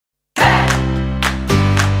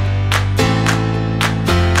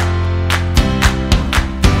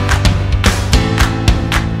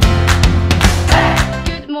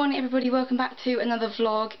everybody, welcome back to another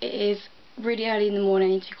vlog. It is really early in the morning.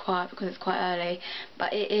 I need to be quiet because it's quite early,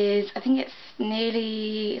 but it is, I think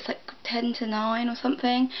it's like 10 to 9 or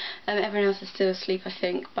something. Everyone else is still asleep, I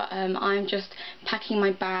think, but I'm just packing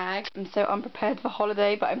my bag. I'm so unprepared for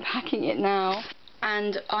holiday, but I'm packing it now.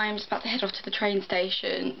 And I'm just about to head off to the train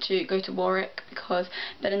station to go to Warwick because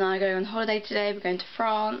Ben and I are going on holiday today. We're going to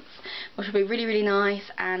France, which will be really, really nice.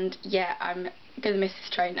 And yeah, I'm going to miss this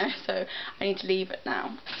train now, so I need to leave it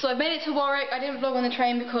now. So I've made it to Warwick. I didn't vlog on the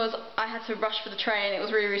train because I had to rush for the train. It was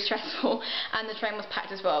really, really stressful, and the train was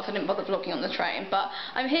packed as well, so I didn't bother vlogging on the train. But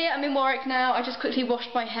I'm here, I'm in Warwick now. I just quickly washed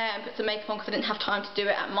my hair and put some makeup on because I didn't have time to do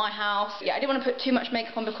it at my house. Yeah, I didn't want to put too much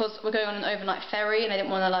makeup on because we're going on an overnight ferry, and I didn't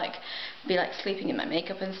want to be sleeping in my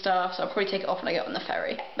makeup and stuff, so I'll probably take it off when I get on the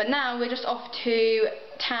ferry. But now we're just off to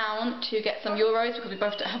town to get some euros because we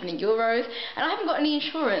both don't have any euros, and I haven't got any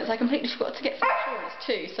insurance. I completely forgot to get some insurance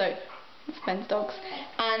too, so that's Ben's dogs.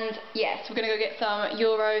 And yes, we're going to go get some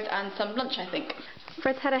euros and some lunch, I think.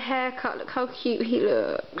 Fred's had a haircut. Look how cute he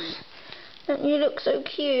looks. Don't you look so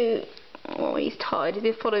cute? Oh, he's tired. He's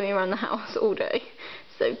been following me around the house all day.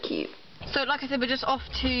 So cute. So like I said, we're just off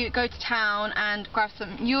to go to town and grab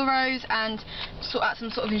some euros and sort out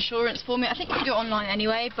some sort of insurance for me. I think you can do it online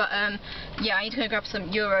anyway, but yeah, I need to go grab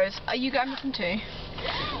some euros. Are you grabbing some too?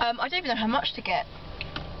 I don't even know how much to get.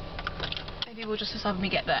 Maybe we'll just decide when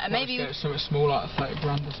we get there. And maybe get something small like 30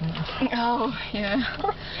 grand or something. Oh yeah,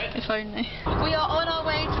 if only. We are on our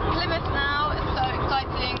way to Plymouth now. It's so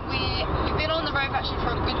exciting. We've been on the road actually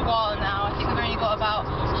for a good while now. I think we've only got about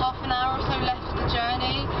half an hour or so left of the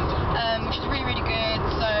journey, which is really, really good.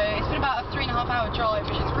 So it's been about a 3.5-hour drive,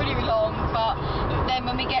 which is really, really long. But then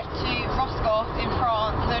when we get to Roscoff in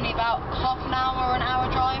France, it's only about half an hour or an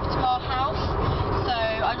hour drive to our house. So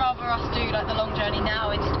I'd rather us do the long journey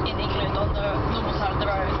now in England on the normal side of the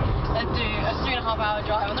road than do a 3.5-hour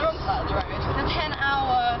drive on the wrong side of the road. The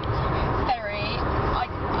 10-hour ferry,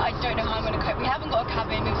 I don't know how I'm going to cope. We haven't got a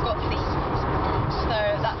cabin, we've got seats. So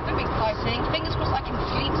that's going to be exciting. Fingers crossed I can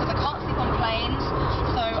sleep because I can't sleep on planes.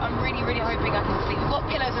 So I'm really, really hoping I can sleep. We've got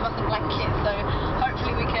pillows with us and blankets, so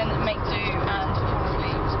hopefully we can make do and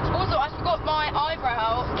sleep. Also, I forgot my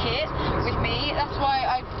eyebrow kit with me. That's why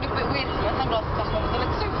I look a bit weird with my sunglasses stuff on. They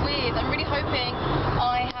look so weird. I'm really hoping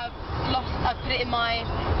I've put it in my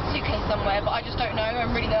suitcase somewhere, but I just don't know.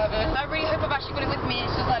 I'm really nervous. I really hope I've actually got it with me.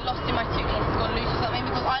 It's just lost in my suitcase. It's gone loose or something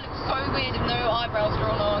because I look so weird with no eyebrows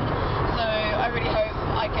drawn on. So I really hope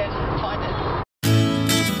I can find it.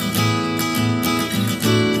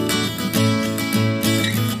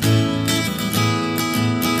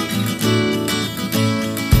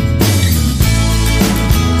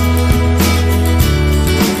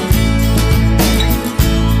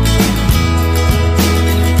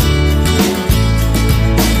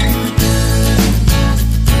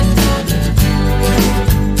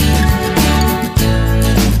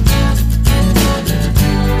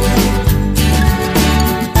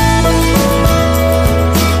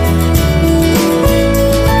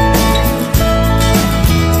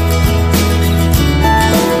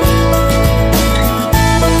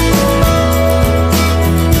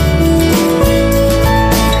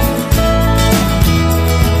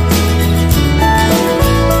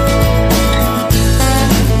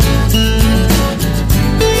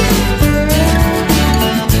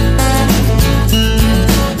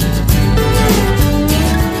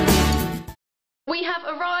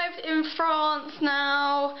 France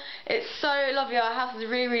now. It's so lovely. Our house is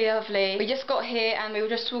really, really lovely. We just got here and we were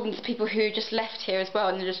just talking to people who just left here as well,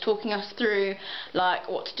 and they're just talking us through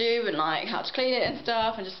what to do and how to clean it and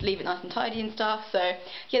stuff and just leave it nice and tidy and stuff. So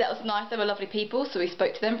yeah, that was nice. They were lovely people, so we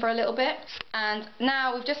spoke to them for a little bit. And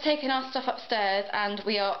now we've just taken our stuff upstairs and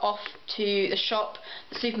we are off to the shop,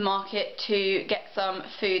 the supermarket, to get some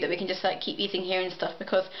food that we can just keep eating here and stuff,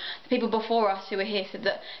 because the people before us who were here said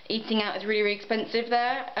that eating out is really, really expensive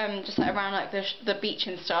there, just around the beach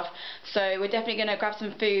and stuff. So we're definitely going to grab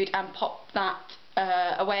some food and pop that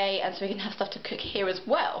away, and so we can have stuff to cook here as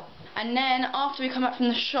well. And then after we come back from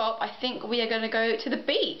the shop, I think we are going to go to the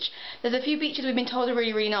beach. There's a few beaches we've been told are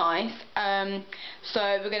really, really nice, so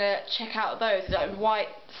we're going to check out those. There's white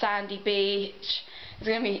sandy beach. It's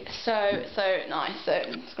going to be so, so nice. So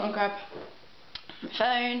I'm just going to grab my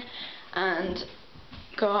phone and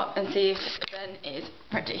go up and see if Ben is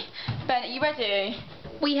ready. Ben, are you ready?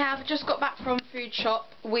 We have just got back from food shop.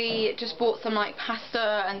 We just bought some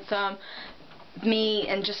pasta and some meat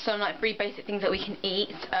and just some really basic things that we can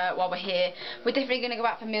eat while we're here. We're definitely going to go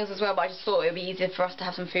out for meals as well, but I just thought it would be easier for us to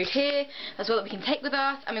have some food here as well that we can take with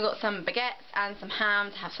us. And we've got some baguettes and some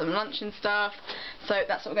ham to have some lunch and stuff. So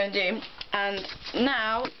that's what we're going to do. And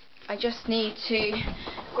now I just need to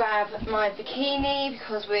grab my bikini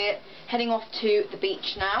because we're heading off to the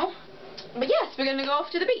beach now. But yes, we're going to go off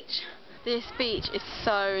to the beach. This beach is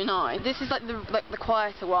so nice. This is like the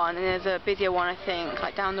quieter one, and there's a busier one I think,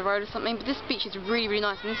 like down the road or something. But this beach is really, really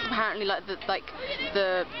nice, and this is apparently like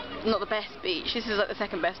the not the best beach. This is like the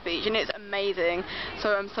second best beach, and it's amazing.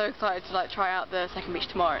 So I'm so excited to like try out the second beach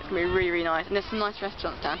tomorrow. It's gonna be really, really nice, and there's some nice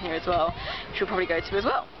restaurants down here as well, which we'll probably go to as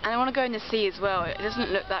well. And I want to go in the sea as well. It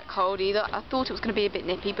doesn't look that cold either. I thought it was going to be a bit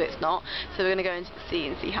nippy, but it's not. So we're gonna go into the sea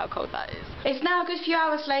and see how cold that is. It's now a good few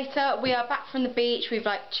hours later. We are back from the beach. We've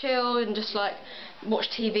like chilled and just like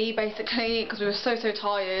watched TV basically because we were so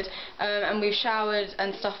tired, and we've showered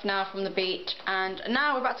and stuff now from the beach, and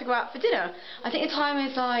now we're about to go out for dinner. I think the time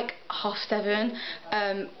is like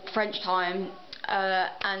 7:30 French time,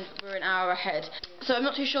 and we're an hour ahead. So I'm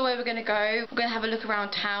not too sure where we're going to go. We're going to have a look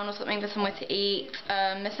around town or something for somewhere to eat.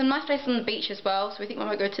 There's some nice places on the beach as well, so we think we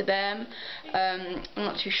might go to them. I'm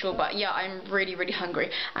not too sure, but yeah, I'm really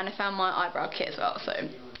hungry, and I found my eyebrow kit as well, so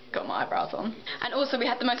got my eyebrows on. And also we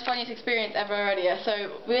had the most funniest experience ever earlier.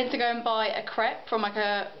 So we went to go and buy a crepe from like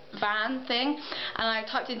a van thing, and I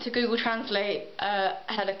typed into Google Translate, I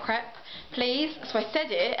had a crepe please. So I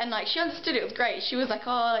said it, and like she understood it was great. She was like,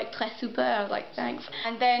 oh, like très super. I was like, thanks.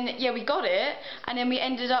 And then yeah, we got it, and then we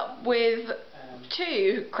ended up with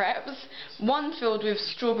 2 crepes, one filled with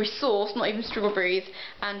strawberry sauce, not even strawberries,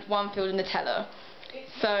 and one filled with Nutella.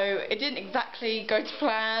 So it didn't exactly go to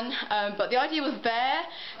plan, but the idea was there,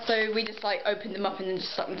 so we just like opened them up and then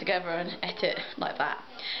just stuck them together and ate it like that.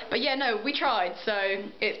 But yeah, no, we tried, so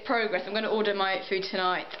it's progress. I'm going to order my food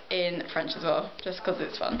tonight in French as well, just because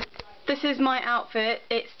it's fun. This is my outfit.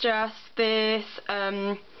 It's just this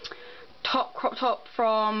crop top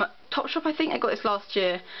from Topshop, I think. I got this last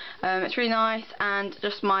year. It's really nice, and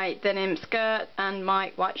just my denim skirt and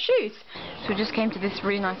my white shoes. So we just came to this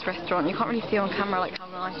really nice restaurant. You can't really see on camera like how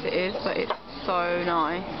nice it is, but it's so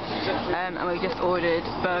nice. And we just ordered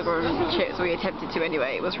burger and chips. We attempted to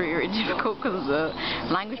anyway. It was really difficult because of the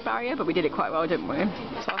language barrier, but we did it quite well, didn't we?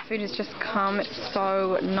 So our food has just come. It's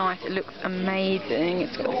so nice. It looks amazing.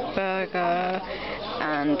 It's got this burger,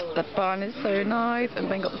 and the bun is so nice, and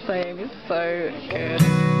Ben got the same. It's so good.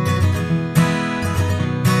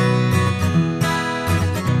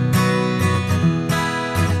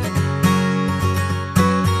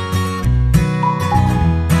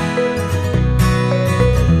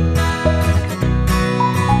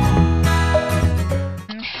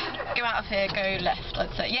 Go left, I'd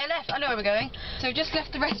say. Yeah, left. I know where we're going. So just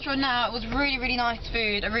left the restaurant now. It was really nice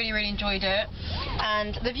food. I really enjoyed it,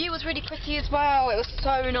 and the view was really pretty as well. It was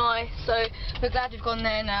so nice. So we're glad we've gone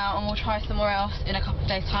there now, and we'll try somewhere else in a couple of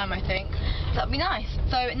days' time, I think. So that'll be nice.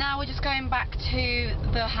 So now we're just going back to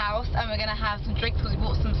the house, and we're going to have some drinks because we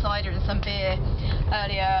bought some cider and some beer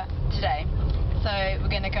earlier today. So we're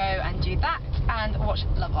going to go and do that and watch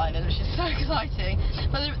Love Island, which is so exciting.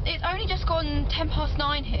 But it's only just gone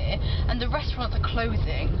 9:10 here, and the restaurants are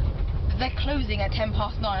closing. They're closing at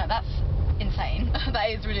 9:10. That's insane. That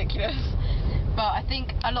is ridiculous. But I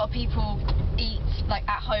think a lot of people eat like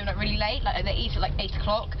at home like really late. Like they eat at like 8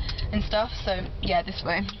 o'clock and stuff. So yeah, this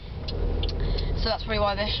way. So that's probably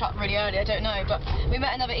why they're shut really early, I don't know. But we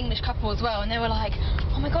met another English couple as well, and they were like,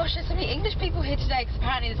 oh my gosh, there's so many English people here today, because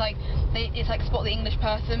apparently it's like spot the English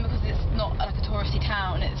person, because it's not like a touristy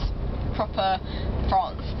town, it's proper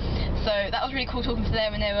France. So that was really cool talking to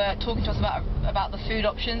them, and they were talking to us about the food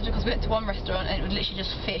options, because we went to one restaurant and it was literally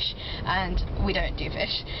just fish, and we don't do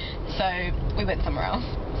fish, so we went somewhere else.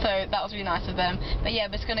 So that was really nice of them. But yeah,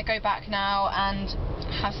 we're just going to go back now and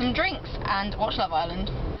have some drinks and watch Love Island.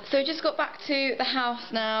 So we just got back to the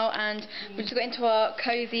house now, and we just got into our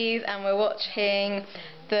cozies, and we're watching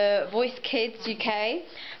The Voice Kids UK,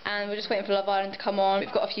 and we're just waiting for Love Island to come on.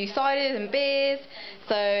 We've got a few ciders and beers,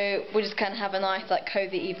 so we're just going to have a nice like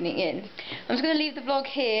cozy evening in. I'm just going to leave the vlog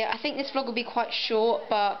here. I think this vlog will be quite short,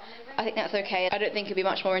 but I think that's okay. I don't think it'll be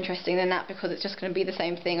much more interesting than that, because it's just going to be the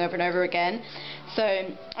same thing over and over again. So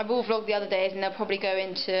I will vlog the other days, and they'll probably go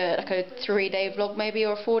into like a 3-day vlog maybe,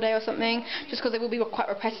 or a 4-day or something, just because they will be quite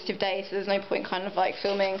repetitive days, so there's no point kind of like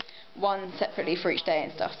filming one separately for each day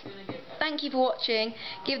and stuff. Thank you for watching.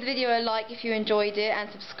 Give the video a like if you enjoyed it, and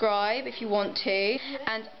subscribe if you want to,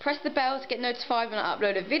 and press the bell to get notified when I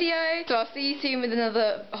upload a video. So I'll see you soon with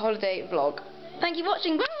another holiday vlog. Thank you for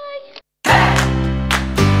watching. Bye!